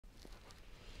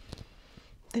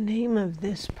The name of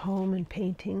this poem and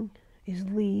painting is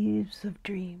Leaves of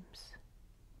Dreams.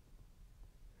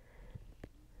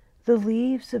 The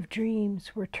leaves of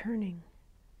dreams were turning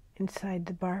inside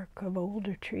the bark of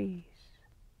older trees.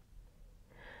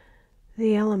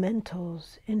 The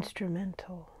elementals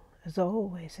instrumental as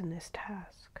always in this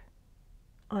task,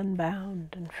 unbound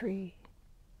and free.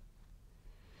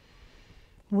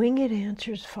 Winged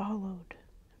answers followed,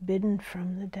 bidden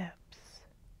from the depths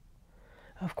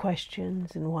of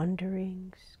questions and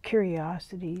wonderings,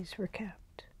 curiosities were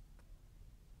kept.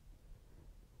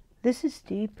 This is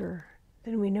deeper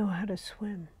than we know how to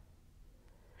swim.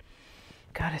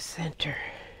 Gotta center,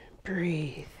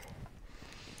 breathe,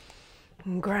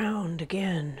 and ground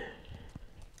again.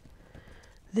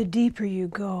 The deeper you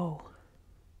go,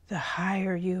 the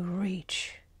higher you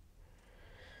reach.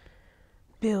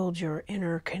 Build your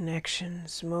inner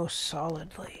connections most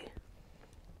solidly.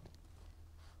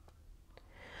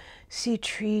 See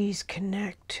trees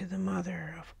connect to the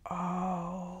mother of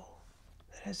all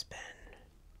that has been,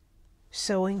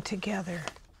 sewing together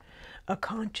a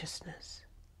consciousness.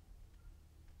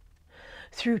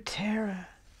 Through Tara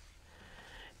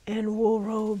and wool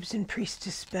robes and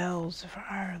priestess spells of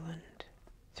Ireland,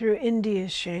 through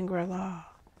India's Shangri-La,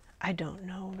 I don't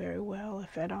know very well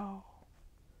if at all,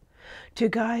 to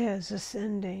Gaia's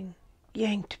ascending,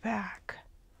 yanked back,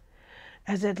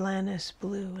 as Atlantis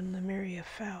blew and Lemuria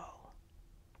fell.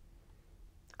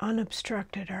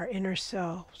 Unobstructed, our inner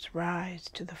selves rise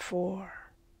to the fore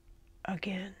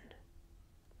again.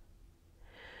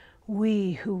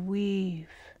 We who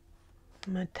weave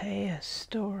Matea's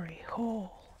story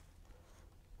whole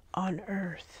on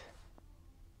earth,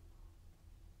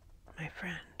 my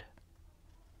friend.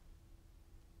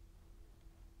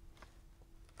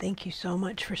 Thank you so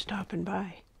much for stopping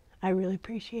by. I really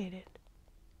appreciate it.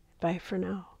 Bye for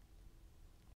now.